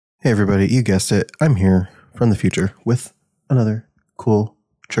Hey everybody, you guessed it. I'm here from the future with another cool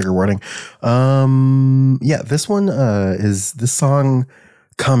trigger warning. This one is this song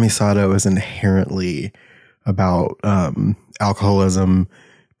Camisado is inherently about alcoholism,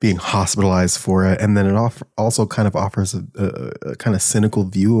 being hospitalized for it, and then it also kind of offers a kind of cynical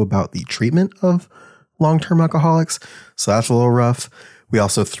view about the treatment of long-term alcoholics. So that's a little rough. We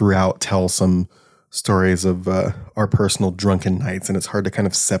also throughout tell some stories of our personal drunken nights, and it's hard to kind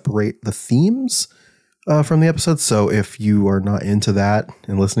of separate the themes from the episode. So if you are not into that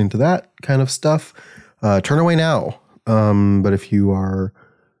and listening to that kind of stuff, turn away now. But if you are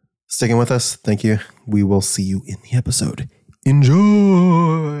sticking with us, thank you. We will see you in the episode.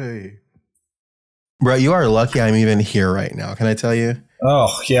 Enjoy. Bro, you are lucky I'm even here right now. Can I tell you?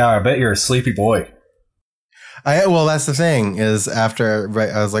 Oh, yeah. I bet you're a sleepy boy. Well, that's the thing is after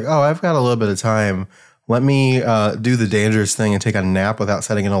I was like, oh, I've got a little bit of time. Let me do the dangerous thing and take a nap without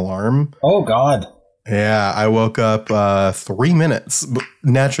setting an alarm. Oh, God. Yeah, I woke up 3 minutes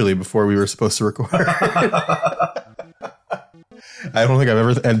naturally before we were supposed to record. I don't think I've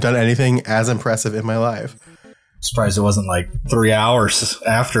ever done anything as impressive in my life. I'm surprised it wasn't like 3 hours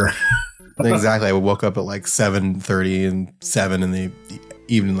after. Exactly. I woke up at like 7:30 and 7 in the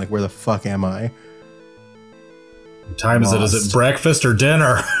evening. Like, where the fuck am I? What time is it? Is it breakfast or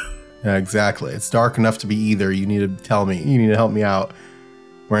dinner? Yeah, exactly. It's dark enough to be either. You need to tell me. You need to help me out.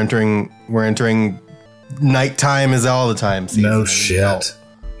 We're entering nighttime is all the time season. No shit.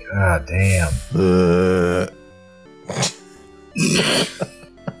 God damn.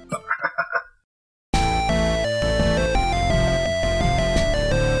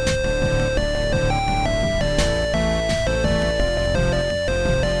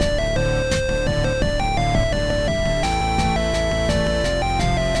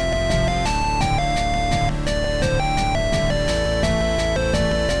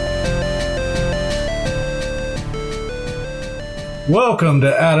 Welcome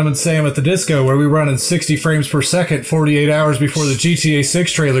to Adam and Sam at the Disco, where we run in 60 frames per second 48 hours before the GTA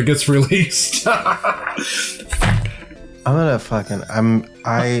 6 trailer gets released. I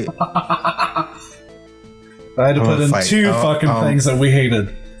had to put in two things that we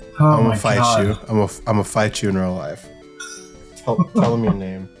hated. I'm gonna fight you. I'm gonna fight you in real life. Tell them your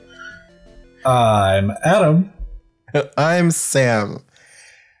name. I'm Adam. I'm Sam.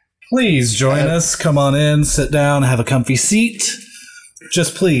 Please join us. Come on in, sit down, have a comfy seat.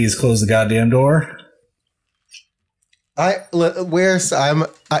 Just please close the goddamn door. We're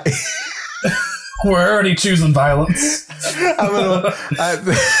already choosing violence. I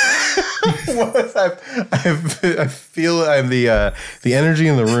feel the energy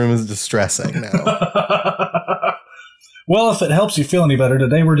in the room is distressing now. Well, if it helps you feel any better,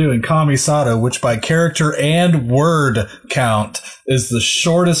 today we're doing Camisado, which by character and word count is the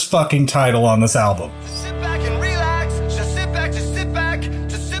shortest fucking title on this album. Sit back and relax. Just sit back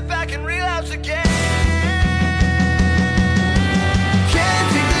and relapse again. Can't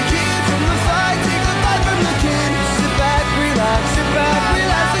take the key from the fight, take the fight from the kid. Sit back, relax again.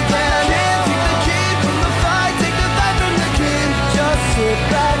 Can't take the key from the fight, take the fight from the kid. Just sit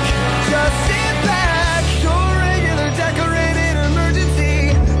back. Your regular decorated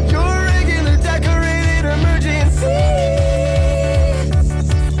emergency.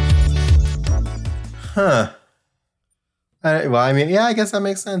 Huh. I guess that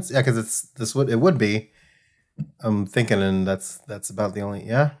makes sense. Yeah, because it would be. I'm thinking, and that's about the only.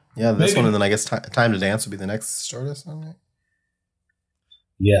 Yeah. This Maybe. one, and then I guess Time to Dance would be the next shortest on it.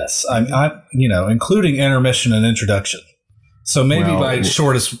 Yes, I'm including intermission and introduction. So maybe by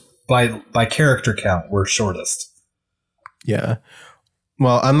shortest by character count, we're shortest. Yeah.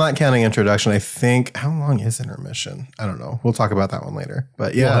 Well, I'm not counting introduction. I think, how long is intermission? I don't know. We'll talk about that one later.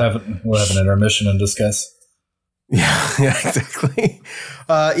 But yeah, we'll have an intermission and discuss. Yeah, exactly.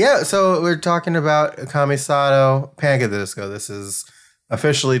 So we're talking about Camisado, Panic at the Disco. This is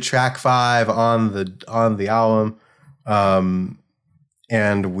officially track 5 on the album,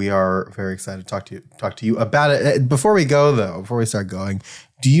 and we are very excited to talk to you about it. Before we start going,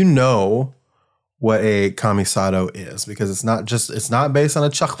 do you know what a Camisado is? Because it's not based on a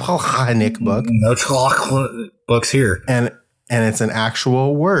chocolate book. No chocolate books here, and it's an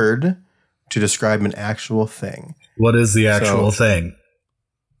actual word to describe an actual thing. What is the actual thing?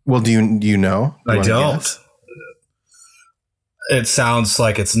 Well, do you know? I don't. It sounds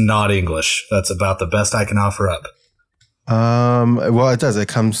like it's not English. That's about the best I can offer up. Well, it does. It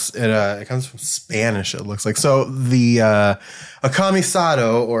comes from Spanish. It looks like so. A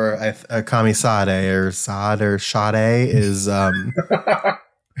camisado or a camisade or sad or shade is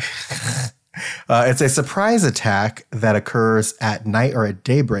It's a surprise attack that occurs at night or at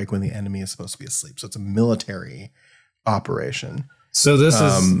daybreak when the enemy is supposed to be asleep. So it's a military operation. So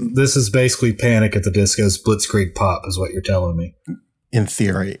this is basically Panic at the Disco's Blitzkrieg Pop, is what you're telling me. In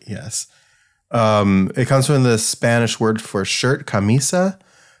theory, yes. It comes from the Spanish word for shirt, camisa.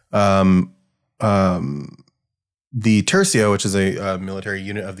 The tercio, which is a military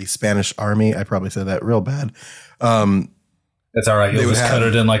unit of the Spanish army. I probably said that real bad. It's all right. You'll just cut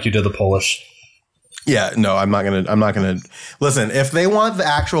it in like you did the Polish. Yeah, no, I'm not gonna listen. If they want the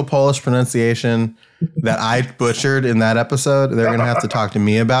actual Polish pronunciation that I butchered in that episode, they're gonna have to talk to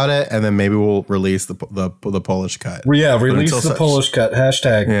me about it, and then maybe we'll release the Polish cut. Yeah, release the Polish cut.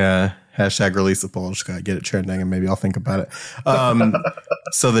 Hashtag. Yeah, hashtag release the Polish cut. Get it trending, and maybe I'll think about it.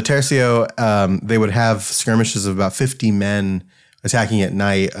 So the tercio, they would have skirmishes of about 50 men attacking at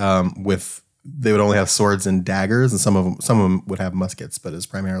night. They would only have swords and daggers, and some of them would have muskets, but it's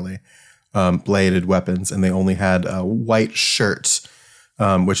primarily bladed weapons, and they only had a white shirt,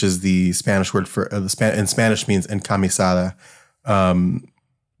 which is the Spanish word for in Spanish means encamisada.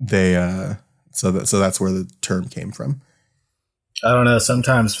 So that's where the term came from. I don't know.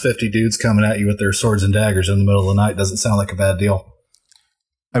 Sometimes 50 dudes coming at you with their swords and daggers in the middle of the night doesn't sound like a bad deal.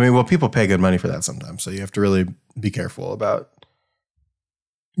 I mean, well, people pay good money for that sometimes, so you have to really be careful about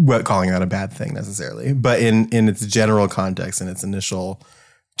what calling that a bad thing necessarily. But in its general context, in its initial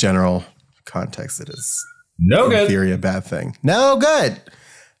general context, it is in theory a bad thing. No good.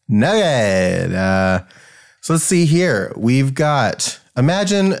 So let's see here. We've got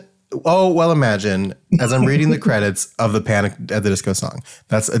imagine as I'm reading the credits of the Panic at the Disco song.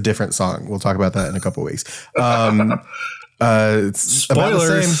 That's a different song. We'll talk about that in a couple of weeks. It's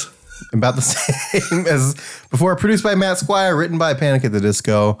Spoilers. about the same as before. Produced by Matt Squire, written by Panic at the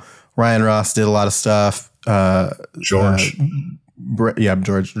Disco. Ryan Ross did a lot of stuff. George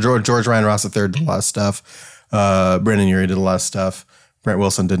Ryan Ross III did a lot of stuff. Brendan Urie did a lot of stuff. Brent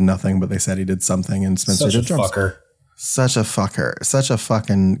Wilson did nothing, but they said he did something. And Spencer did drums. Such a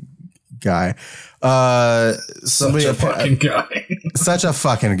fucking guy. Such a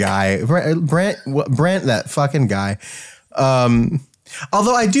fucking guy. Brent, that fucking guy.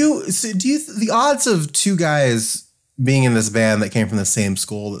 Although the odds of two guys being in this band that came from the same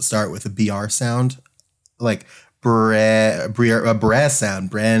school that start with a BR sound, like brass sound,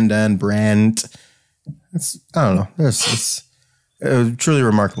 Brandon, Brent. I don't know. It's a truly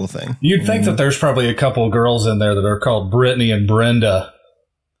remarkable thing. You'd think that there's probably a couple of girls in there that are called Brittany and Brenda.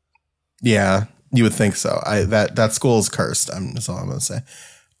 Yeah, you would think so. That school is cursed. That's all I'm going to say.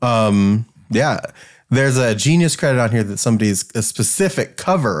 Yeah. There's a Genius credit on here that a specific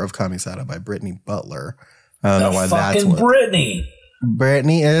cover of Camisado by Brittany Butler. I don't know why that's what. Brittany,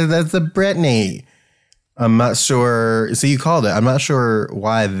 that's a Brittany. I'm not sure. So you called it. I'm not sure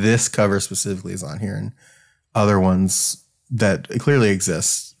why this cover specifically is on here, and other ones that clearly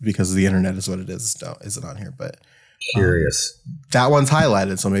exist because the internet is what it is isn't on here. But curious. That one's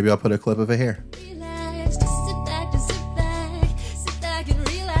highlighted, so maybe I'll put a clip of it here. Relax, just sit back and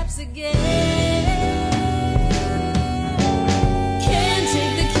relapse again. Can't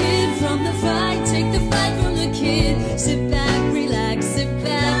take the kid from the fight, take the fight from the kid. Sit back, relapse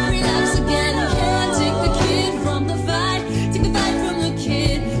again. Can't take the kid from the fight, take the fight from the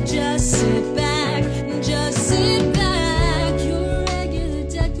kid. Just sit back,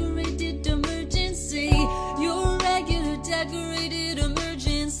 You're a regular decorated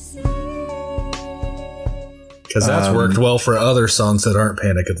emergency. Because that's worked well for other songs that aren't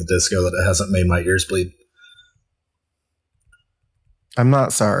Panic at the Disco that it hasn't made my ears bleed. I'm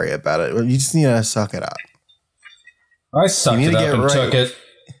not sorry about it. You just need to suck it up. I sucked it up and took it.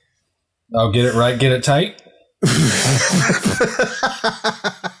 I'll get it right, get it tight.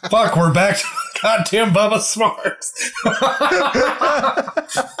 Fuck, we're back to goddamn Bubba Smarts.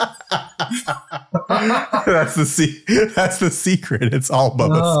 That's the secret. It's all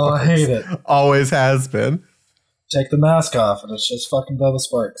Bubba Sparks. Oh, I hate it. Always has been. Take the mask off and it's just fucking Bubba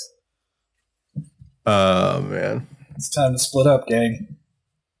Sparks. Oh, man. It's time to split up, gang.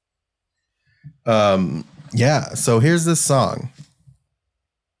 Yeah, so here's this song.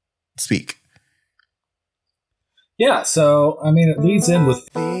 Speak. Yeah, so, I mean, it leads in with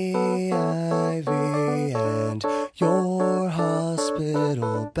the IV and your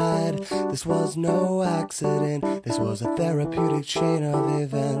hospital bed. This was no accident. This was a therapeutic chain of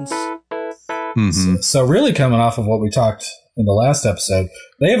events. Mm-hmm. So really coming off of what we talked in the last episode,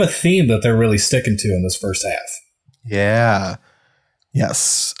 they have a theme that they're really sticking to in this first half. Yeah.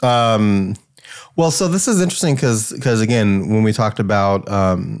 Yes. Well, so this is interesting because again, when we talked about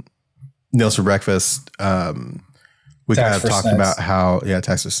Meals for Breakfast, we kind of talked about how,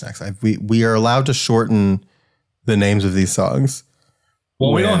 text for snacks. We are allowed to shorten the names of these songs.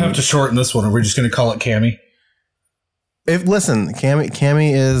 Well, we don't have to shorten this one. We're just going to call it Cammy.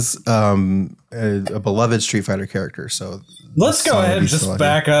 Cammy is a beloved Street Fighter character. So let's go ahead and just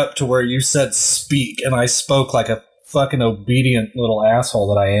back up to where you said speak, and I spoke like a fucking obedient little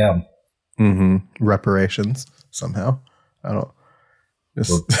asshole that I am. Mm-hmm. Reparations somehow. I don't.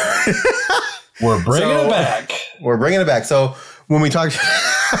 We're bringing it back. We're bringing it back. So when we talked,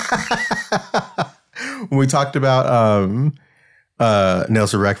 about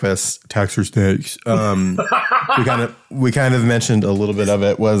nails for breakfast, tax for steaks, we kind of mentioned a little bit of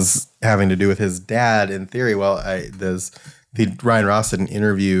it was having to do with his dad. In theory, Ryan Ross did an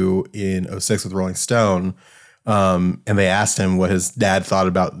interview in 2006 with Rolling Stone, and they asked him what his dad thought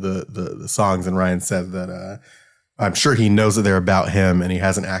about the songs, and Ryan said that. I'm sure he knows that they're about him, and he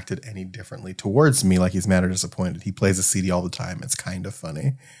hasn't acted any differently towards me, like he's mad or disappointed. He plays a CD all the time. It's kind of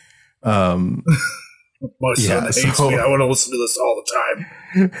funny. My son hates me. I want to listen to this all the time.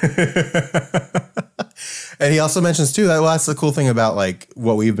 And he also mentions too that's the cool thing about like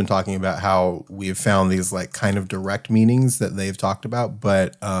what we've been talking about, how we've found these like kind of direct meanings that they've talked about,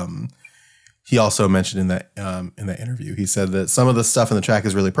 but he also mentioned in that interview, he said that some of the stuff in the track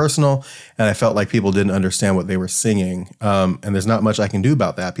is really personal, and I felt like people didn't understand what they were singing. And there's not much I can do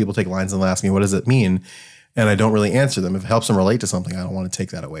about that. People take lines and ask me, what does it mean? And I don't really answer them. If it helps them relate to something, I don't want to take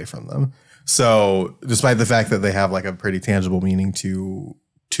that away from them. So despite the fact that they have like a pretty tangible meaning to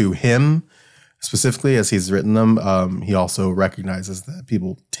him specifically as he's written them, he also recognizes that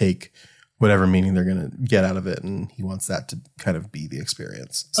people take whatever meaning they're going to get out of it, and he wants that to kind of be the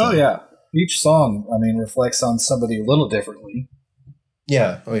experience. So, oh, yeah. Each song, reflects on somebody a little differently.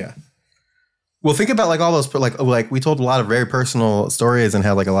 Yeah. Oh, yeah. Well, think about like all those, like we told a lot of very personal stories and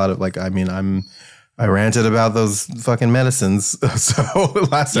had like a lot of like, I ranted about those fucking medicines. So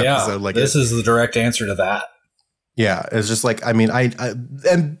last episode, like this is the direct answer to that. Yeah. It's just like,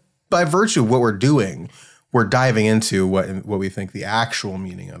 and by virtue of what we're doing, we're diving into what we think the actual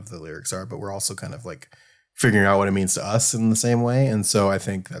meaning of the lyrics are, but we're also kind of like figuring out what it means to us in the same way. And so I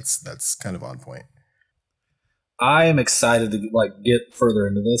think that's kind of on point. I am excited to like get further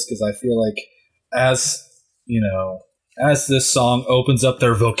into this because I feel like as this song opens up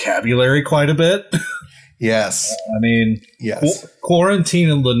their vocabulary quite a bit. Yes. Yes.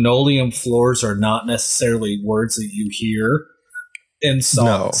 Quarantine and linoleum floors are not necessarily words that you hear in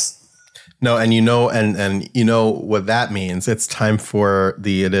songs. No, and you know what that means. It's time for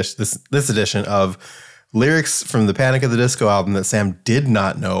the this edition of lyrics from the Panic at the Disco album that Sam did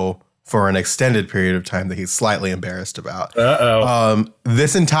not know for an extended period of time that he's slightly embarrassed about.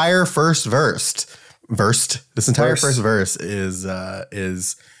 This entire first verse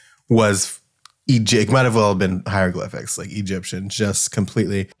was Egypt. Might have well been hieroglyphics, like Egyptian, just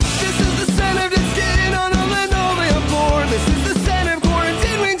completely. This is the scent of dead skin on a linoleum floor. This is the scent of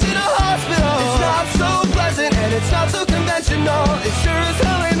quarantine wings in a hospital. It's not so pleasant and it's not so conventional. It sure as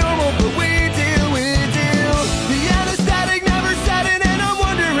hell ain't normal, but we do. The anesthetic never set in, and I'm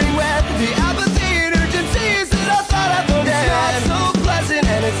wondering when the apathy and urgency is that I thought I forget. It's not so pleasant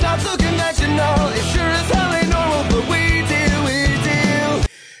and it's not so conventional. It sure as hell ain't normal, but we do.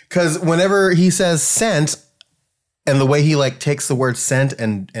 Because whenever he says scent, and the way he like takes the word scent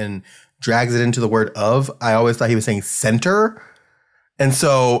and drags it into the word of, I always thought he was saying center. And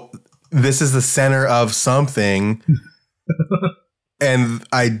so this is the center of something. And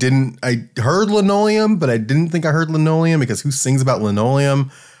I heard linoleum, but I didn't think I heard linoleum because who sings about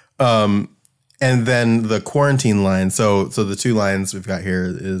linoleum? And then the quarantine line. So the two lines we've got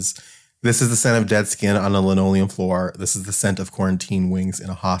here is, this is the scent of dead skin on a linoleum floor. This is the scent of quarantine wings in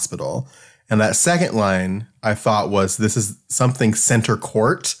a hospital. And that second line I thought was, this is something center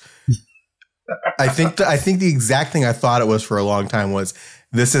court. I think the exact thing I thought it was for a long time was,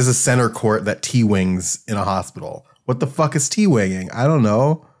 this is a center court that T-wings in a hospital. What the fuck is T-winging? I don't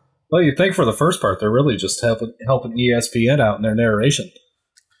know. Well, you think for the first part, they're really just helping ESPN out in their narration.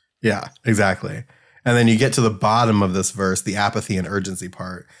 Yeah, exactly. And then you get to the bottom of this verse, the apathy and urgency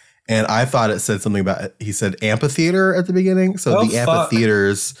part. And I thought it said something about, he said amphitheater at the beginning. So the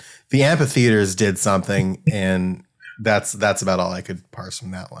amphitheaters did something, and that's about all I could parse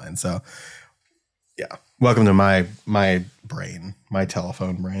from that line. So yeah. Welcome to my brain, my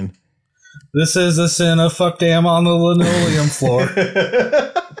telephone brain. This is a sin of fuck damn on the linoleum floor.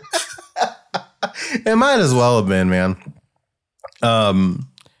 It might as well have been, man.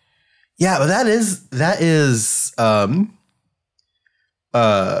 Yeah, but that is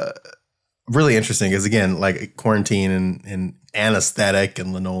really interesting because, again, like quarantine and anesthetic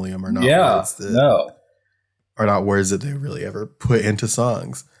and linoleum are not words that are not words that they really ever put into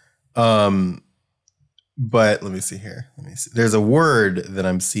songs. But let me see here. There's a word that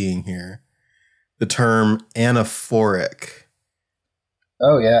I'm seeing here. The term anaphoric.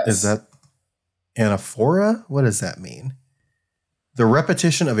 Oh, yeah. Is that anaphora? What does that mean? The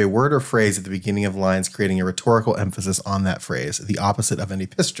repetition of a word or phrase at the beginning of lines, creating a rhetorical emphasis on that phrase, the opposite of an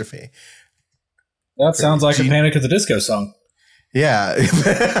epistrophe. That sounds like a Panic at the Disco song. Yeah,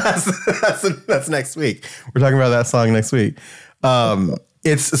 that's next week. We're talking about that song next week.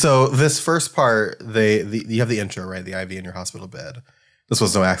 It's so this first part, you have the intro, right? The IV in your hospital bed. This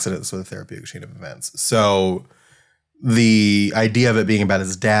was no accident. This was a therapeutic chain of events. So the idea of it being about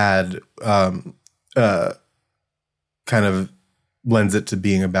his dad kind of lends it to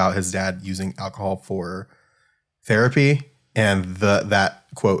being about his dad using alcohol for therapy, and that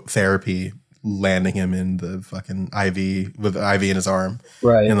quote therapy landing him in the fucking IV with the IV in his arm,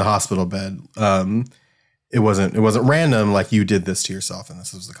 right, in the hospital bed. It wasn't random, like you did this to yourself and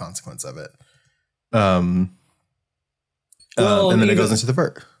this was the consequence of it. And then it goes into the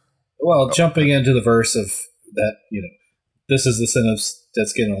verse. Well, jumping into the verse of that, this is the sin of dead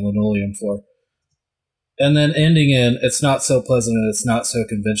skin on linoleum floor. And then ending in, it's not so pleasant and it's not so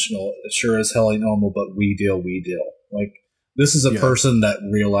conventional. It sure as hell ain't normal, but we deal. Like, this is a person that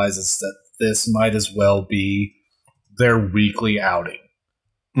realizes that this might as well be their weekly outing.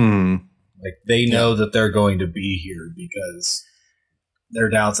 Mm. Like, they know that they're going to be here because their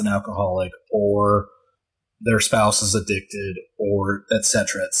dad's an alcoholic, or their spouse is addicted, or et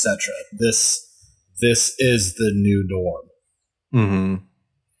cetera, et cetera. This is the new norm. Mm-hmm.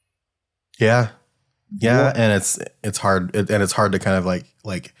 Yeah. Yeah, and it's hard, and it's hard to kind of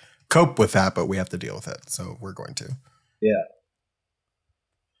like cope with that, but we have to deal with it, so we're going to. Yeah.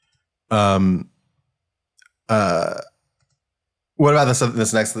 What about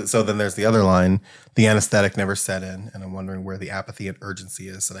this next? So then there's the other line: the anesthetic never set in, and I'm wondering where the apathy and urgency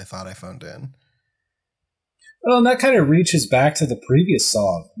is that I thought I phoned in. Well, and that kind of reaches back to the previous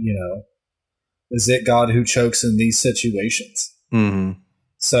song. Is it God who chokes in these situations? Mm-hmm.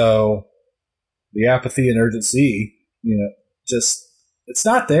 So. The apathy and urgency, just, it's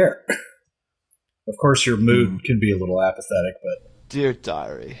not there. Of course, your mood can be a little apathetic, but... Dear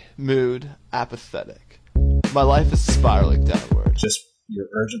diary, mood, apathetic. My life is spiraling downward. Just your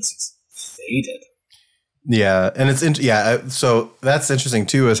urgency's faded. Yeah, and so that's interesting,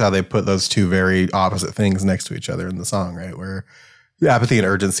 too, is how they put those two very opposite things next to each other in the song, right? Where the apathy and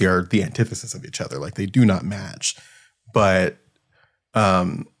urgency are the antithesis of each other. Like, they do not match. But...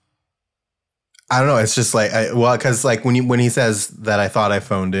 I don't know. It's just like, because like when he says that I thought I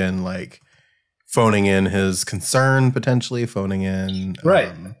phoned in, like phoning in his concern, potentially phoning in.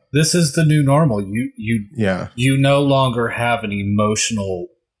 Right. This is the new normal. You no longer have an emotional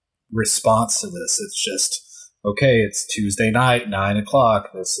response to this. It's just, okay, it's Tuesday night,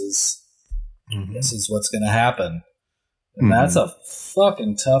 9:00. This is what's going to happen. And that's a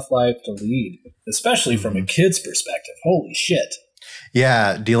fucking tough life to lead, especially from a kid's perspective. Holy shit.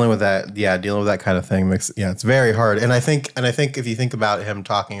 Yeah, dealing with that kind of thing it's very hard. And I think if you think about him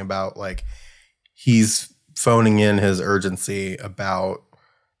talking about like he's phoning in his urgency about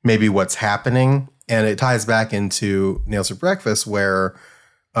maybe what's happening, and it ties back into Nails for Breakfast where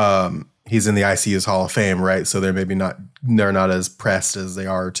he's in the ICU's Hall of Fame, right? So they're not as pressed as they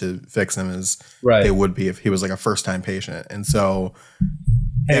are to fix him as they would be if he was like a first-time patient. And so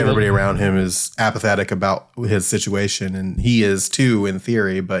everybody around him is apathetic about his situation, and he is too in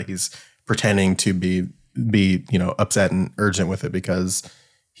theory, but he's pretending to be upset and urgent with it because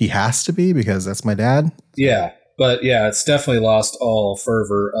he has to be, because that's my dad. Yeah, but yeah, it's definitely lost all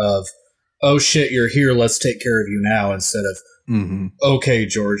fervor of, oh shit, you're here, let's take care of you now, instead of, okay,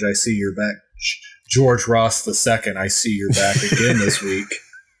 George, I see you're back. George Ross II, I see you're back again this week.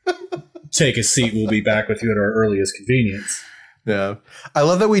 Take a seat, we'll be back with you at our earliest convenience. Yeah. I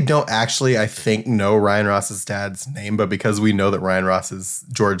love that we don't actually, I think, know Ryan Ross's dad's name, but because we know that Ryan Ross is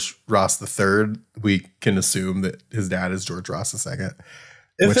George Ross III, we can assume that his dad is George Ross II.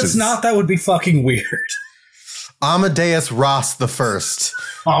 If it's not, that would be fucking weird. Amadeus Ross the First.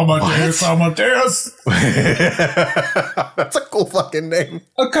 Amadeus. That's a cool fucking name.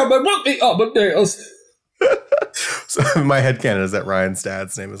 Come and with me, Amadeus. So my headcanon is that Ryan's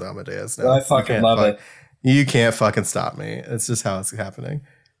dad's name is Amadeus. No, I fucking love it. You can't fucking stop me. It's just how it's happening.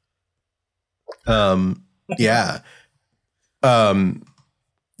 Yeah. Yeah,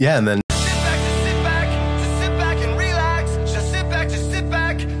 and then Sit back and relax. Just sit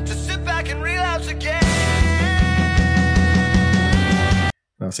back and relapse again.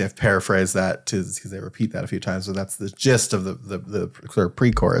 obviously I've paraphrased that because they repeat that a few times, so that's the gist of the sort of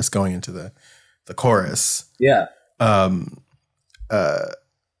pre-chorus going into the the chorus. Yeah.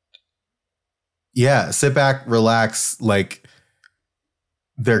 Yeah, sit back, relax. Like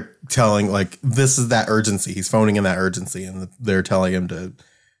they're telling, like, this is that urgency. He's phoning in that urgency, and they're telling him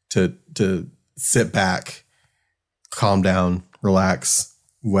to sit back, calm down, relax,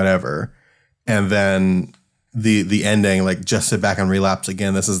 whatever. And then the ending, like, just sit back and relapse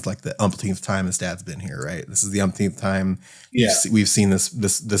again. This is like the umpteenth time his dad's been here, right? This is the umpteenth time we've seen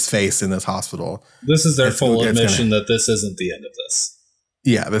this face in this hospital. This is their full admission that this isn't the end of this.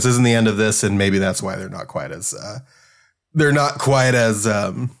 Yeah, this isn't the end of this, and maybe that's why they're not quite as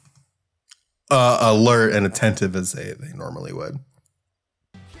alert and attentive as they normally would.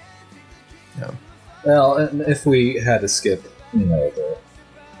 Yeah. Well, and if we had to skip, the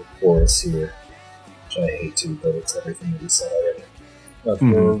chorus here, which I hate to, but it's everything that we said already. But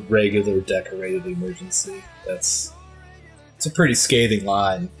for regular decorated emergency, it's a pretty scathing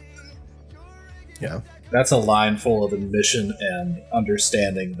line. Yeah. That's a line full of admission and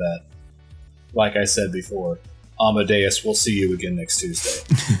understanding that, like I said before, Amadeus, we'll see you again next Tuesday.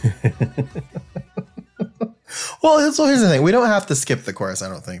 Well, so here's the thing: we don't have to skip the chorus, I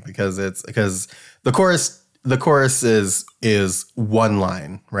don't think, because the chorus is one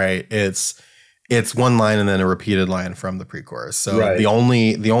line, right? It's one line and then a repeated line from the pre-chorus. So the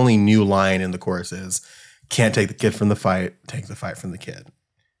only new line in the chorus is "Can't take the kid from the fight, take the fight from the kid."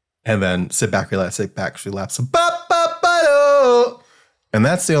 And then sit back, relapse. And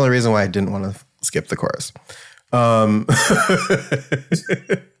that's the only reason why I didn't want to skip the chorus. I'm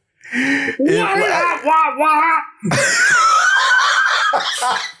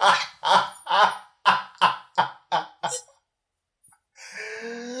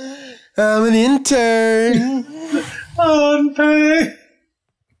an intern. On pay.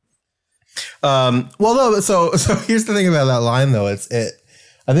 Well, no. So here's the thing about that line, though.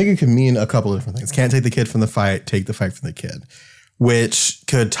 I think it could mean a couple of different things. Can't take the kid from the fight, take the fight from the kid, which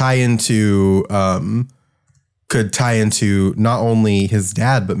could tie into not only his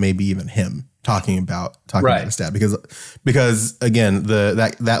dad, but maybe even him talking about his dad, because again,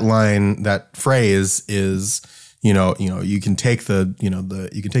 that line, that phrase is, you can take the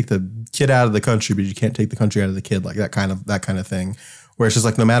kid out of the country, but you can't take the country out of the kid, like that kind of thing, where it's just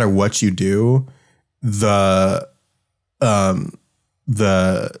like, no matter what you do, it's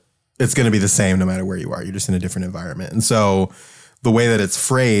going to be the same no matter where you are. You're just in a different environment. And so the way that it's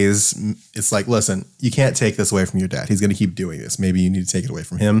phrased, it's like, listen, you can't take this away from your dad. He's going to keep doing this. Maybe you need to take it away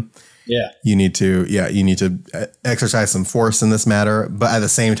from him. Yeah. You need to exercise some force in this matter. But at the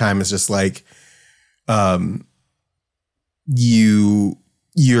same time, it's just like, me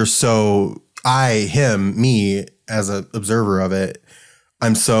as an observer of it,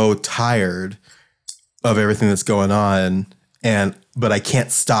 I'm so tired of everything that's going on, but I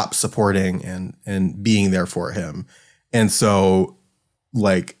can't stop supporting and being there for him. And so,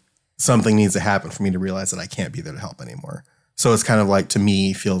 like, something needs to happen for me to realize that I can't be there to help anymore. So it's kind of like, to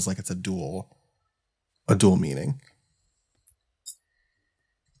me, feels like it's a dual meaning.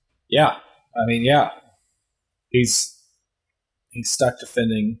 Yeah. I mean, yeah. He's stuck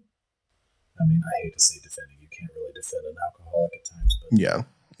defending. I mean, I hate to say defending. You can't really defend an alcoholic at times. But yeah.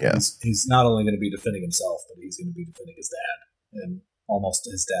 Yeah. He's not only going to be defending himself, but he's going to be defending his dad, and almost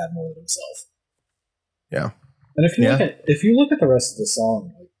his dad more than himself. Yeah. And if you look at the rest of the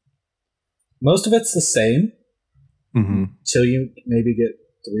song, like, most of it's the same till you maybe get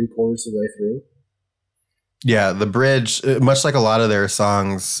 3/4 of the way through. Yeah, the bridge, much like a lot of their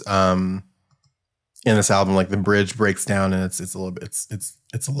songs in this album, like the bridge breaks down and it's a little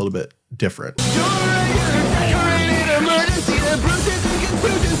bit different. Decorated emergency.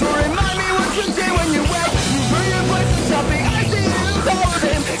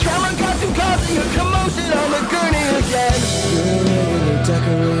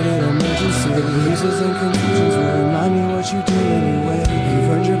 Losers and confusions will remind me what you do anyway. You've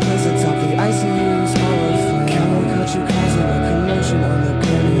earned your place atop the ICU, smaller flame. Camel cut you causing a commotion on the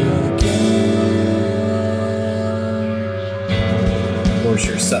gurney again. Of course,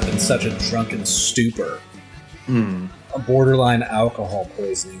 you're in such a drunken stupor, a borderline alcohol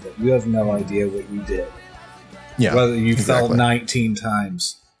poisoning, that you have no idea what you did. Yeah, whether you fell 19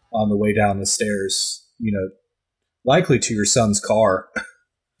 times on the way down the stairs, likely to your son's car.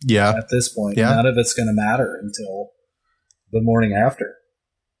 Yeah. At this point, none of it's going to matter until the morning after.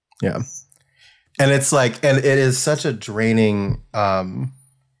 Yeah. And it's like, and it is such a draining,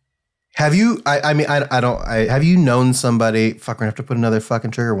 have you, have you known somebody, we're gonna have to put another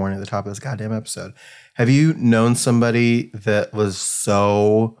fucking trigger warning at the top of this goddamn episode. Have you known somebody that was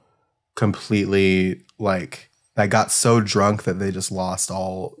so completely, like, that got so drunk that they just lost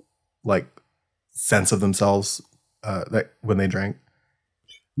all, like, sense of themselves that when they drank?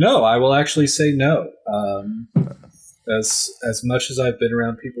 No, I will actually say no. As much as I've been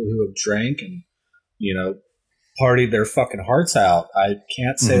around people who have drank and, partied their fucking hearts out, I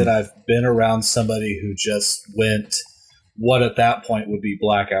can't say that I've been around somebody who just went what at that point would be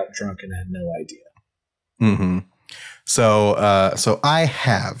blackout drunk and had no idea. Mm-hmm. So I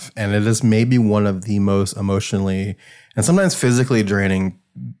have, and it is maybe one of the most emotionally and sometimes physically draining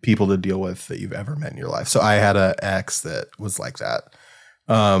people to deal with that you've ever met in your life. So I had an ex that was like that.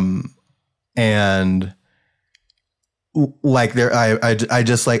 And like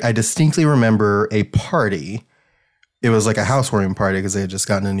I distinctly remember a party. It was like a housewarming party because she had just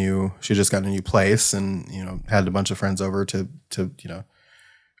gotten a new place and, had a bunch of friends over to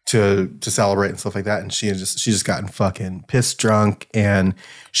celebrate and stuff like that. And she just gotten fucking pissed drunk, and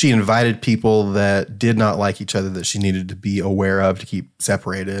she invited people that did not like each other that she needed to be aware of to keep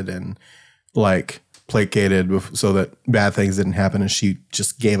separated and like placated so that bad things didn't happen. And she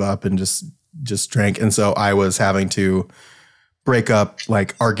just gave up and just drank. And so I was having to break up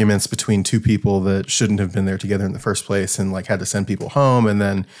like arguments between two people that shouldn't have been there together in the first place, and like had to send people home. And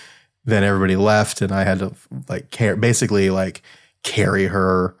then everybody left, and I had to like carry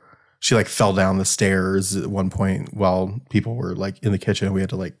her. She like fell down the stairs at one point while people were like in the kitchen. I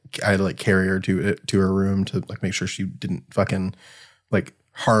had to carry her to her room to like make sure she didn't fucking like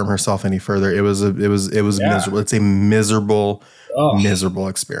harm herself any further. It was miserable. It's a miserable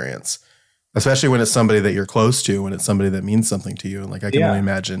experience, especially when it's somebody that you're close to, when it's somebody that means something to you. And like, I can only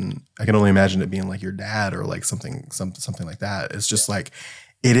imagine it being like your dad or like something like that. It's just like,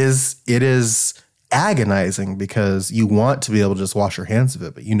 it is agonizing because you want to be able to just wash your hands of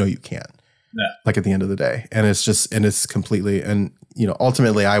it, but you can't. Yeah. Like at the end of the day. And it's completely, and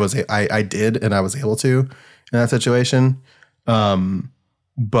ultimately I did, and I was able to in that situation.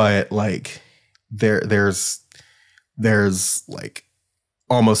 But like there's like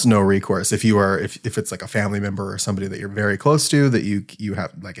almost no recourse if it's like a family member or somebody that you're very close to that you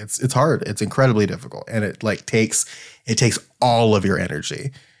have, like, it's hard. It's incredibly difficult. And it like takes all of your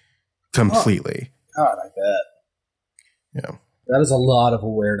energy completely. Oh, God, I bet. Yeah. That is a lot of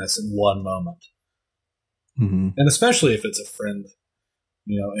awareness in one moment. Mm-hmm. And especially if it's a friend,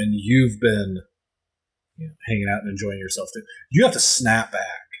 and you've been hanging out and enjoying yourself too. You have to snap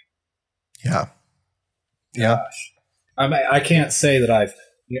back. Yeah. Yeah. Gosh. I can't say that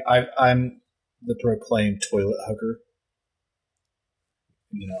I'm the proclaimed toilet hugger.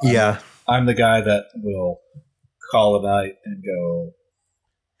 I'm the guy that will call a night and go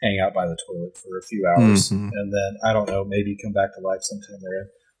hang out by the toilet for a few hours, and then I don't know, maybe come back to life sometime therein.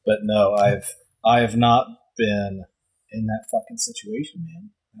 But no, I have not been in that fucking situation, man.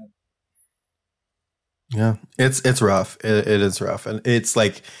 Yeah, it's rough. It is rough, and it's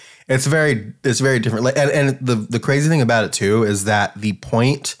like it's very different. Like, and the crazy thing about it too is that the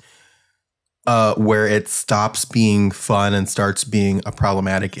point where it stops being fun and starts being a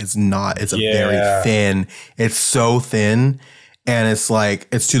problematic is not. It's very thin. It's so thin. And it's like,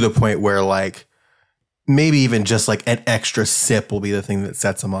 it's to the point where like maybe even just like an extra sip will be the thing that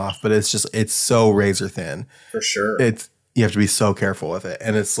sets them off. But it's so razor thin. For sure. You have to be so careful with it.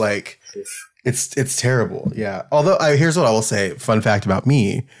 And it's like, it's terrible. Yeah. Although here's what I will say. Fun fact about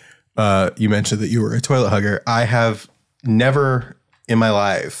me. You mentioned that you were a toilet hugger. I have never in my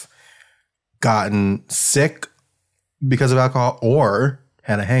life gotten sick because of alcohol or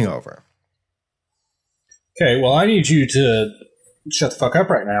had a hangover. Okay. Well, I need you to shut the fuck up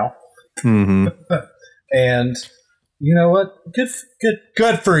right now. Mm-hmm. And you know what?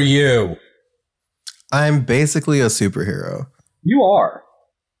 Good for you. I'm basically a superhero. You are.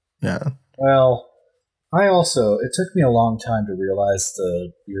 Yeah. Well, it took me a long time to realize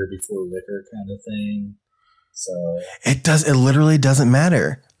the beer before liquor kind of thing. So it literally doesn't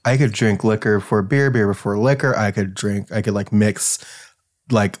matter. I could drink liquor before beer before liquor. I could like mix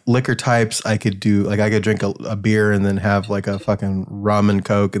like liquor types. I could drink a beer and then have like a fucking rum and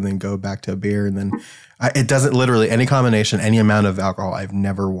Coke and then go back to a beer. And then it doesn't literally any combination, any amount of alcohol. I've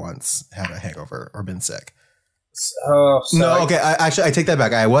never once had a hangover or been sick. I take that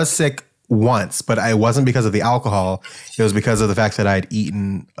back. I was sick once, but I wasn't because of the alcohol. It was because of the fact that I had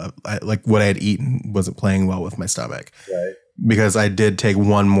eaten, what I had eaten wasn't playing well with my stomach. Right. Because I did take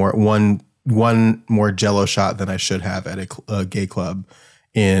one more Jello shot than I should have at a gay club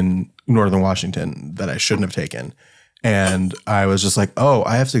in Northern Washington that I shouldn't have taken. And I was just like, oh,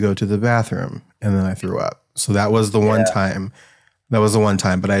 I have to go to the bathroom. And then I threw up. So that was the one time. That was the one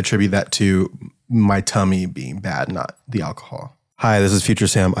time. But I attribute that to my tummy being bad, not the alcohol. Hi, this is Future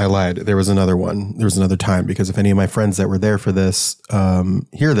Sam. I lied. There was another one. There was another time, because if any of my friends that were there for this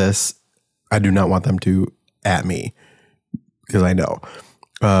hear this, I do not want them to at me because I know.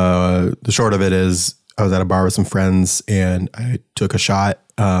 The short of it is I was at a bar with some friends and I took a shot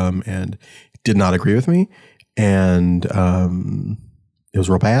and did not agree with me. And it was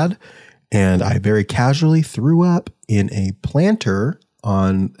real bad. And I very casually threw up in a planter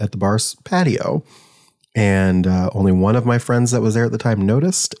at the bar's patio. And only one of my friends that was there at the time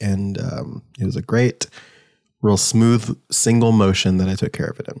noticed. And it was a great, real smooth single motion that I took care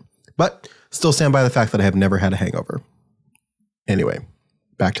of it in. But still stand by the fact that I have never had a hangover. Anyway,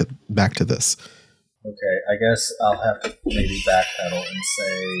 back to this. Okay, I guess I'll have to maybe backpedal and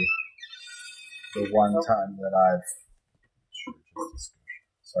say the one time that I've...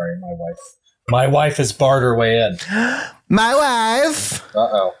 Sorry, my wife has barred her way in. My wife!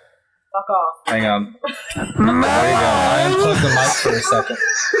 Uh-oh. Fuck off. Hang on. There you go. I unplugged the mic for a second.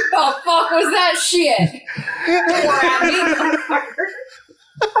 The fuck was that shit?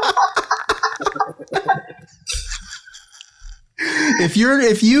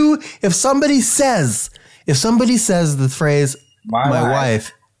 If somebody says the phrase my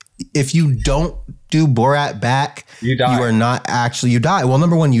wife, if you don't do Borat back, you die. You are not actually, you die. Well,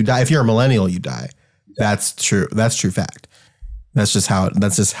 number one, you die. If you're a millennial, you die. That's true. That's true fact. That's just how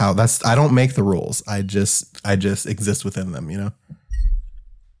I don't make the rules. I just exist within them, you know?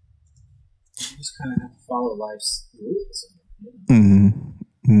 You just kind of have to follow life's rules.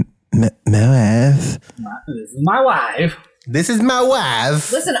 My wife. This is my wife. This is my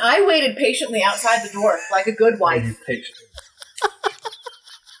wife. Listen, I waited patiently outside the door like a good wife.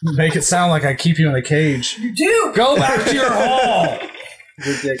 Make it sound like I keep you in a cage. You do. Go back to your hole.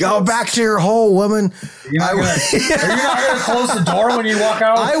 Ridiculous. Go back to your hole, woman. Are you not going to close the door when you walk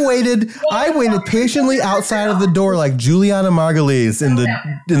out? I waited patiently outside of the door like Juliana Margulies in the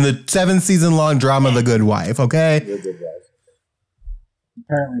 7-season long drama The Good Wife, okay? The Good Wife.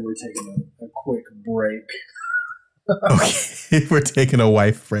 Apparently we're taking a quick break. Okay, we're taking a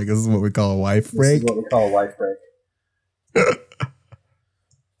wife break. This is what we call a wife break. This is what we call a wife break.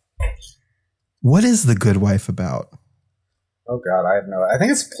 What is The Good Wife about? Oh God, I have no. I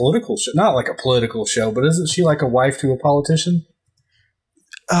think it's a political show, not like a political show, but isn't she like a wife to a politician?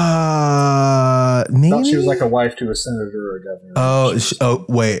 Maybe. I thought she was like a wife to a senator or a governor.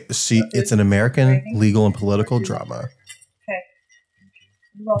 Wait. It's an American legal and political drama. Okay.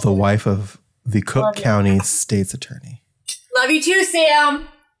 The wife of the Cook County State's Attorney. Love you too, Sam.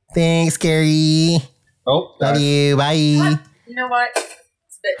 Thanks, Gary. Oh, love you. Bye. You know what?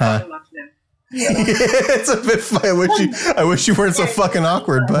 It's a bit too much now. It's a bit fun. I wish you weren't so fucking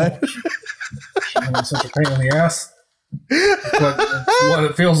awkward, bud. Such a pain in the ass. What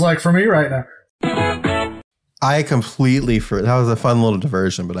it feels like for me right now. I completely that was a fun little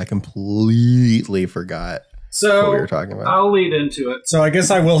diversion, but I completely forgot what we were talking about. I'll lead into it. So I guess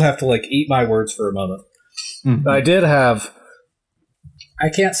I will have to eat my words for a moment. Mm-hmm. I did have. I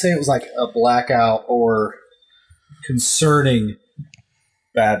can't say it was like a blackout or concerning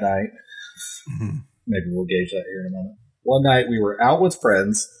bad night. Mm-hmm. Maybe we'll gauge that here in a moment. One night we were out with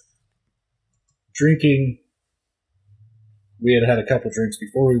friends, drinking. We had a couple drinks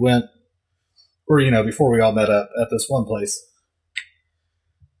before we went, or before we all met up at this one place.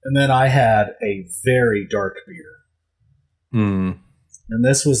 And then I had a very dark beer. Mm. And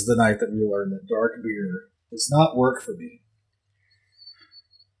this was the night that we learned that dark beer does not work for me.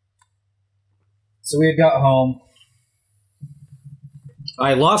 So we had got home.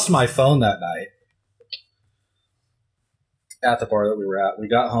 I lost my phone that night at the bar that we were at. We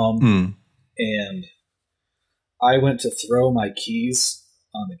got home and I went to throw my keys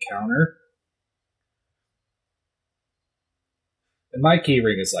on the counter. And my key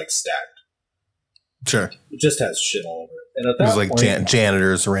ring is stacked. Sure. It just has shit all over it. And at that it was point,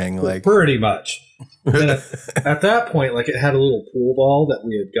 janitor's ring. Pretty much. And at that point, it had a little pool ball that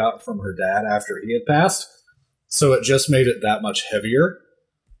we had got from her dad after he had passed. So it just made it that much heavier.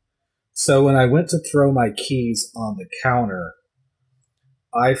 So when I went to throw my keys on the counter,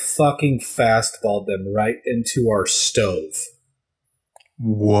 I fucking fastballed them right into our stove.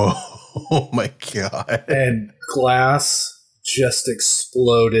 Whoa. Oh my God. And glass just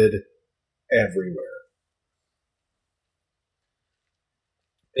exploded everywhere.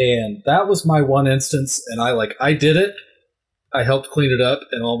 And that was my one instance, and I did it. I helped clean it up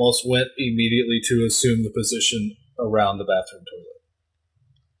and almost went immediately to assume the position around the bathroom toilet.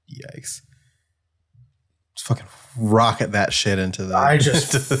 Yikes. Just fucking rocket that shit into the... I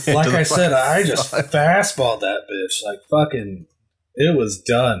just fastballed that bitch. Fucking... It was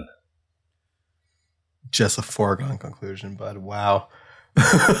done. Just a foregone conclusion, bud. Wow.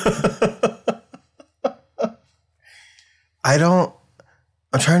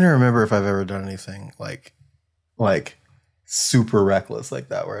 I'm trying to remember if I've ever done anything like super reckless like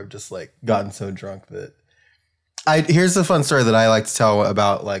that, where I've just like gotten so drunk that here's the fun story that I like to tell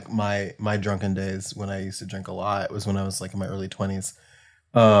about like my drunken days when I used to drink a lot. It was when I was like in my early 20s.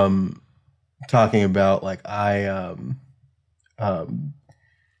 Talking about like I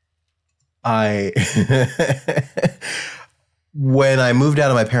when I moved out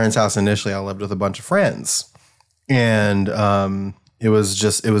of my parents' house initially, I lived with a bunch of friends. And it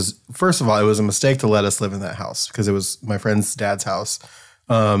was first of all, it was a mistake to let us live in that house because it was my friend's dad's house.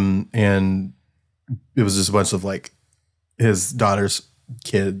 And it was just a bunch of like his daughter's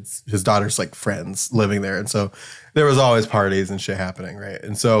like friends living there. And so there was always parties and shit happening. Right.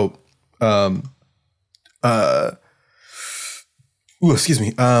 And so, excuse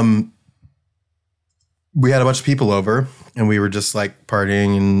me. We had a bunch of people over and we were just like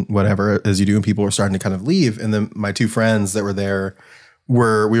partying and whatever as you do. And people were starting to kind of leave. And then my two friends that were there we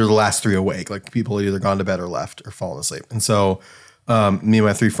were the last three awake. Like people had either gone to bed or left or fallen asleep. And so me and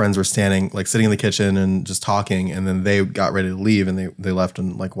my three friends were sitting in the kitchen and just talking. And then they got ready to leave and they left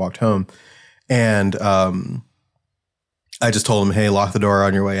and like walked home. And I just told them, hey, lock the door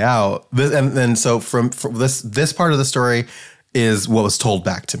on your way out. And then so from this part of the story is what was told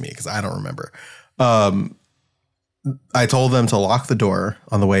back to me because I don't remember. I told them to lock the door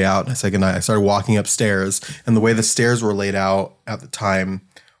on the way out. And I said goodnight. I started walking upstairs, and the way the stairs were laid out at the time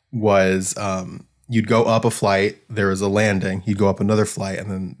was you'd go up a flight. There was a landing. You'd go up another flight, and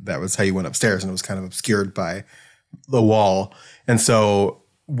then that was how you went upstairs. And it was kind of obscured by the wall. And so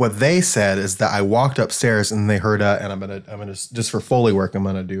what they said is that I walked upstairs, and they heard and I'm gonna just for Foley work, I'm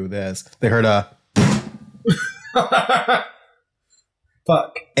gonna do this. They heard a.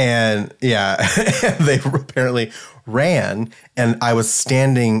 Fuck. And yeah, they apparently ran, and I was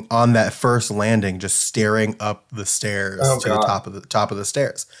standing on that first landing, just staring up the stairs the top of the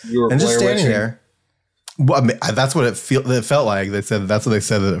stairs, and just standing there. Well, I mean, that's what it felt like. They said that's what they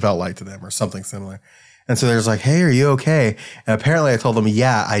said that it felt like to them, or something similar. And so there's like, hey, are you okay? And apparently I told them,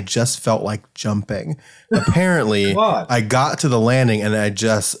 yeah, I just felt like jumping. Apparently I got to the landing, and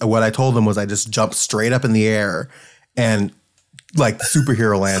what I told them was I just jumped straight up in the air and like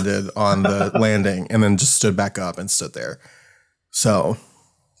superhero landed on the landing and then just stood back up and stood there. So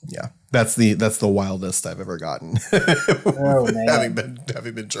yeah, that's the wildest I've ever gotten. Oh, man.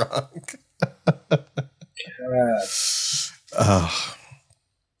 having been drunk.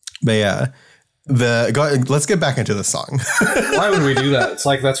 But yeah, let's get back into the song. Why would we do that? It's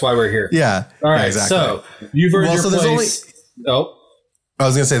like, that's why we're here. Yeah. All right. Yeah, exactly. So you've earned your place. I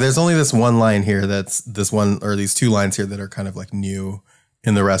was going to say, there's only this one line here these two lines here that are kind of like new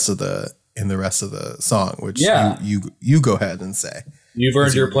in the rest of the song, which you go ahead and say. You've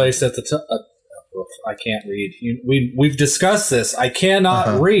earned your place at the top. I can't read. We've discussed this. I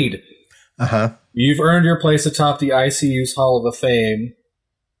cannot read. You've earned your place atop the ICU's Hall of Fame.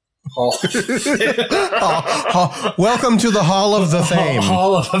 Welcome to the Hall of the Fame.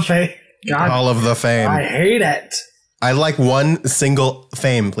 Hall of the Fame. God, Hall of the Fame. I hate it. I'd like one single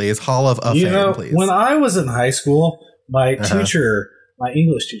fame, please. Hall of a Fame, please. When I was in high school, my teacher, my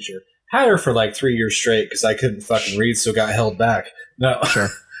English teacher, had her for like 3 years straight because I couldn't fucking read, so got held back. No, sure.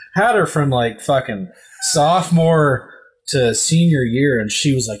 Had her from like fucking sophomore to senior year, and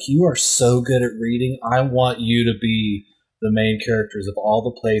she was like, "You are so good at reading. I want you to be the main characters of all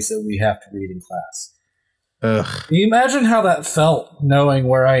the plays that we have to read in class." Ugh. Can you imagine how that felt, knowing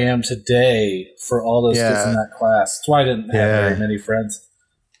where I am today for all those kids in that class? That's why I didn't have very many friends.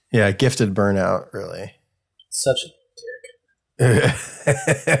 Yeah, gifted burnout, really. Such a dick.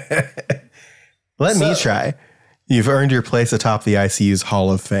 Let me try. You've earned your place atop the ICU's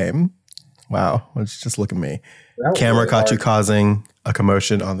Hall of Fame. Wow, just look at me. Camera caught you causing a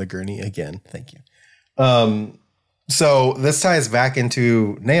commotion on the gurney again. Thank you. So this ties back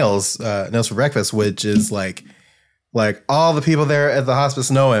into Nails for Breakfast, which is like all the people there at the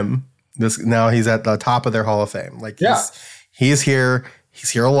hospice know him. Now he's at the top of their Hall of Fame. Like he's here.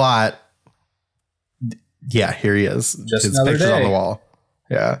 He's here a lot. Yeah, here he is. Just his another pictures day on the wall.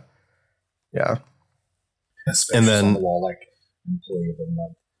 Yeah. And then on the wall, like employee of the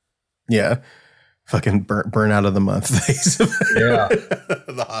month. Yeah, fucking burn out of the month. Yeah,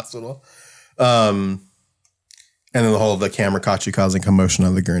 the hospital. And then the camera caught you causing commotion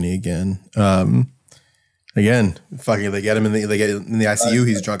on the gurney again. Again, fucking, they get him in the ICU.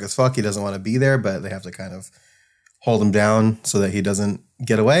 He's drunk as fuck. He doesn't want to be there, but they have to kind of hold him down so that he doesn't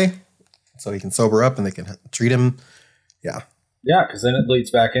get away, so he can sober up and they can treat him. Yeah. Yeah, because then it leads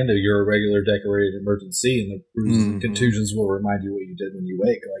back into your regular decorated emergency, and the bruises and contusions will remind you what you did when you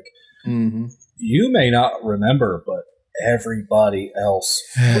wake. Like, you may not remember, but everybody else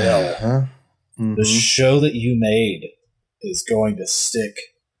will. Mm-hmm. The show that you made is going to stick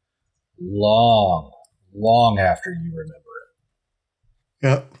long after you remember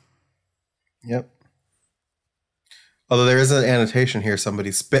it. Yep. Although there is an annotation here, somebody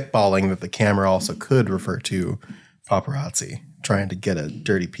spitballing that the camera also could refer to paparazzi trying to get a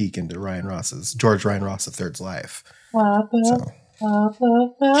dirty peek into George Ryan Ross III's life. Paparazzi.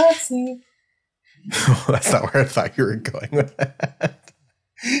 That's not where I thought you were going with that.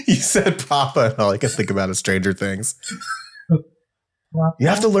 You said Papa, and all I can think about is Stranger Things. You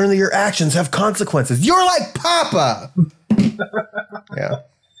have to learn that your actions have consequences. You're like Papa! Yeah.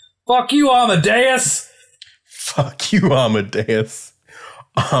 Fuck you, Amadeus! Fuck you, Amadeus.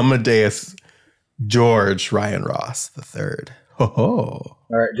 Amadeus George Ryan Ross III. Ho ho.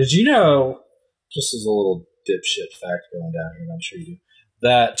 All right. Did you know, just as a little dipshit fact going down here, and I'm sure you do,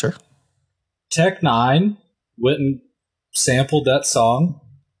 that Sure. Tech 9 went and sampled that song?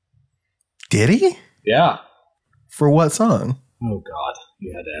 Did he? Yeah. For what song? Oh, God.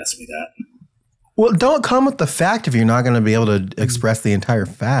 You had to ask me that. Well, don't come with the fact if you're not going to be able to express the entire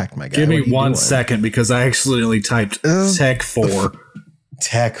fact, my guy. Give me 1 second because I accidentally typed Tech 4.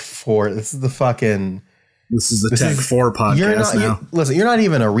 Tech 4. This is the fucking... This is the Tech 4 podcast now. Listen, you're not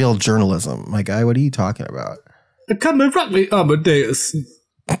even a real journalism, my guy. What are you talking about? Come and rock me, Amadeus.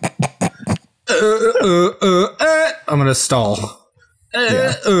 I'm going to stall.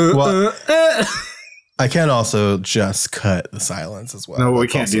 Well, I can also just cut the silence as well. No, we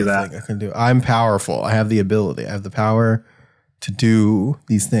can't do that. I can do. I'm powerful. I have the ability. I have the power to do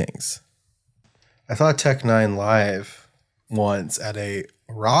these things. I saw Tech 9 live once at a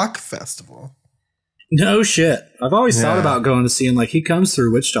rock festival. No shit. I've always thought about going to see him. Like, he comes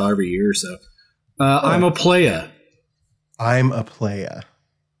through Wichita every year or so. I'm a playa. I'm a playa.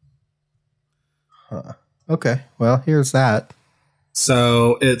 Huh. Okay. Well, here's that.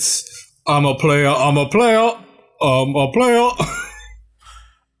 So it's I'm a player.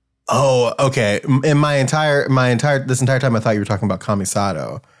 Oh, okay. In this entire time, I thought you were talking about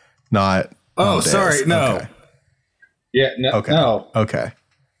Camisado, not. Oh, sorry. No. Okay. Yeah. No. Okay. No. Okay.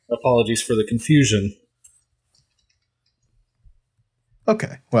 Apologies for the confusion.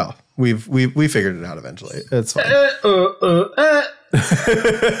 Okay. Well, we figured it out eventually. It's fine.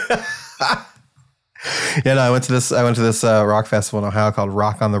 Yeah, no, I went to this rock festival in Ohio called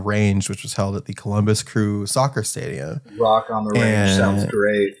Rock on the Range, which was held at the Columbus Crew Soccer Stadium. Rock on the Range sounds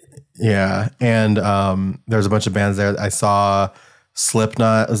great. Yeah, and there's a bunch of bands there. I saw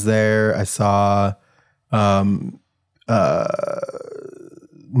Slipknot was there. I saw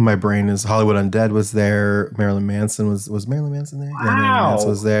my brain is Hollywood Undead was there. Marilyn Manson was Marilyn Manson there? Wow. Yeah, Marilyn Manson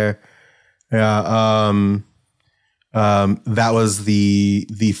was there. Yeah. That was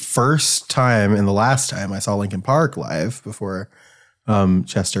the first time and the last time I saw Linkin Park live before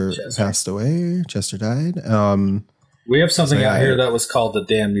Chester passed away. Chester died. We have something out here that was called the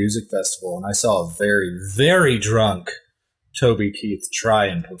Damn Music Festival, and I saw a very, very drunk Toby Keith try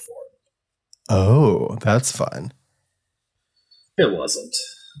and perform. Oh, that's fun. It wasn't.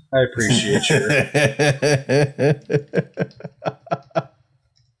 I appreciate your...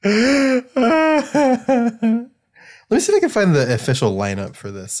 Let me see if I can find the official lineup for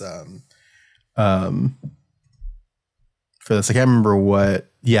this. I can't remember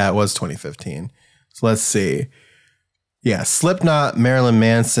what. Yeah, it was 2015. So let's see. Yeah, Slipknot, Marilyn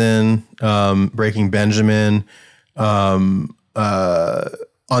Manson, Breaking Benjamin.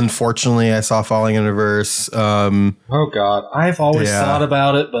 Unfortunately, I saw Falling in Reverse. Oh God, I've always thought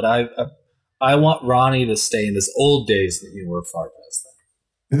about it, but I want Ronnie to stay in his old days that you were far past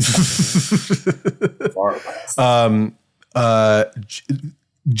that. Far past.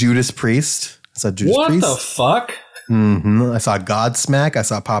 Judas Priest. I saw Judas what Priest. The fuck? Mm-hmm. I saw Godsmack. I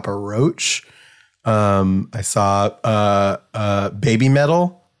saw Papa Roach. I saw Baby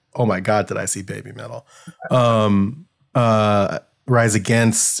Metal. Oh my God, did I see Baby Metal? Rise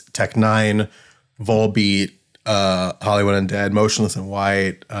Against, Tech 9, Volbeat, Hollywood Undead, Motionless in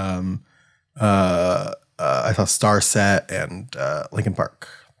White. I saw Starset and Linkin Park.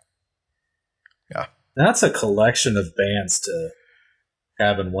 Yeah, that's a collection of bands to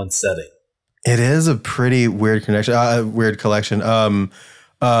have in one setting. It is a pretty weird connection. Weird collection.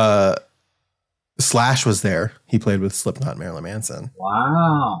 Slash was there. He played with Slipknot and Marilyn Manson.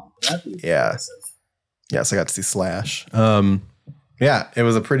 Wow, that'd be impressive. Yes, I got to see Slash. Yeah, it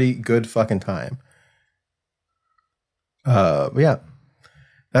was a pretty good fucking time. Yeah.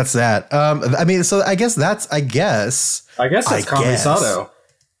 That's that. I mean, so I guess that's Camisado.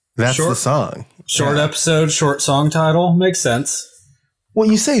 That's the song. Short episode, short song title. Makes sense. Well,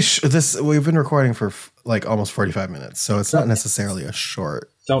 you say this. We've been recording for like almost 45 minutes, so it's not necessarily a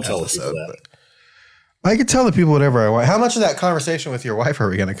short. Don't tell the people that. I could tell the people whatever I want. How much of that conversation with your wife are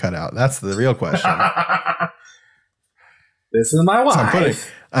we going to cut out? That's the real question. This is my wife. So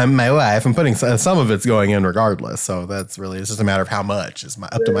I'm my wife. I'm putting some of it's going in regardless. So that's really, it's just a matter of how much is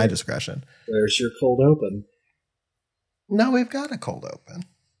up to my discretion. There's your cold open. No, we've got a cold open.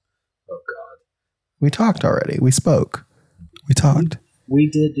 Oh, God. We talked already. We spoke. We talked. We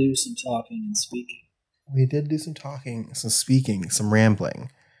did do some talking and speaking. We did do some talking, some speaking, some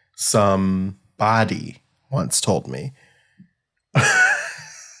rambling. Somebody once told me.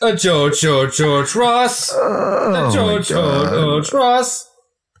 George Ross. George Ross.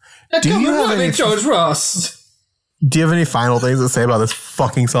 Do you have any George Ross? Do you have any final things to say about this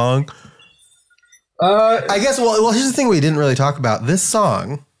fucking song? I guess. Well, here's the thing we didn't really talk about. This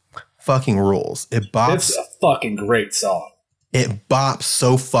song fucking rules. It bops. It's a fucking great song. It bops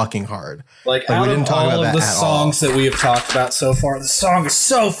so fucking hard. Like out we didn't of talk all about of that the songs that we have talked about so far, the song is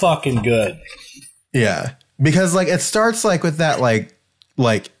so fucking good. Yeah, because like it starts like with that like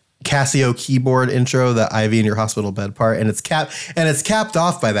Casio keyboard intro, the Ivy in your hospital bed part, and it's capped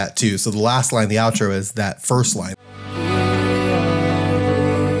off by that too. So the last line, the outro, is that first line.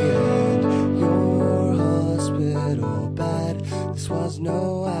 Your hospital bed. This was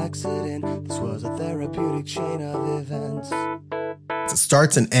no accident. This was a therapeutic chain of events. It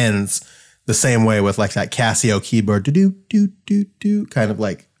starts and ends the same way with like that Casio keyboard, do kind of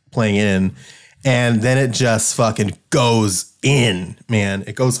like playing in. And then it just fucking goes in, man.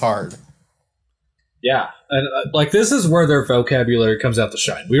 It goes hard. Yeah. And like this is where their vocabulary comes out to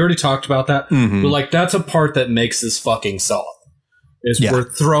shine. We already talked about that. Mm-hmm. But like that's a part that makes this fucking song. We're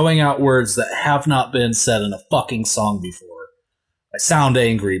throwing out words that have not been said in a fucking song before. I sound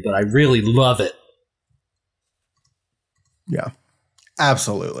angry, but I really love it. Yeah.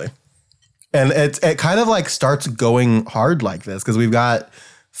 Absolutely. And it kind of like starts going hard like this because we've got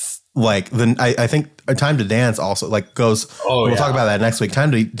like I think Time to Dance also like goes. We'll talk about that next week.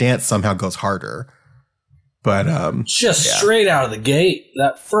 Time to Dance somehow goes harder, but straight out of the gate,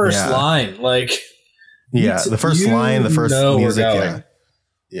 that first line, like the first line, the first music,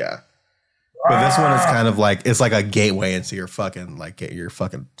 yeah. But this one is kind of like it's like a gateway into your fucking like get your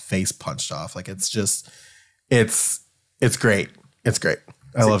fucking face punched off. Like it's just it's great. It's great.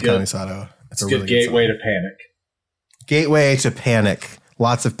 I love Camisado. It's a really good gateway to panic. Gateway to panic.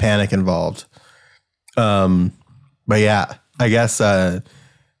 Lots of panic involved. But yeah, I guess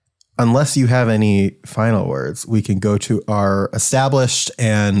unless you have any final words, we can go to our established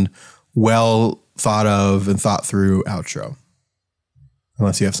and well thought of and thought through outro.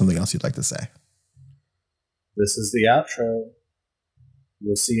 Unless you have something else you'd like to say. This is the outro.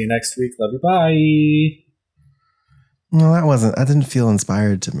 We'll see you next week. Love you. Bye. No, that didn't feel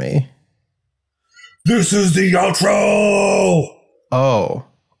inspired to me. This is the outro. Oh.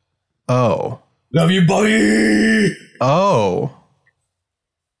 Love you, buddy. Oh.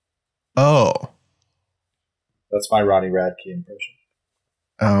 That's my Ronnie Radke impression.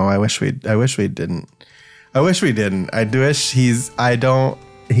 Oh, I wish we didn't.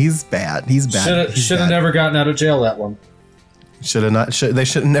 He's bad. He's bad. Should have never gotten out of jail, that one. They should have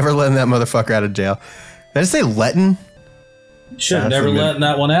never let that motherfucker out of jail. Did I just say letting? Should have never let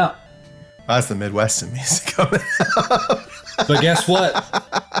that one out. Oh, that's the Midwest in music coming out. But guess what?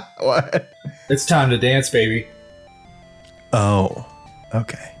 What? It's time to dance, baby. Oh,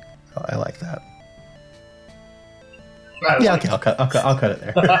 okay. Oh, I like that. Yeah, okay. I'll cut it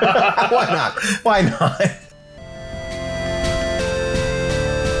there. Why not?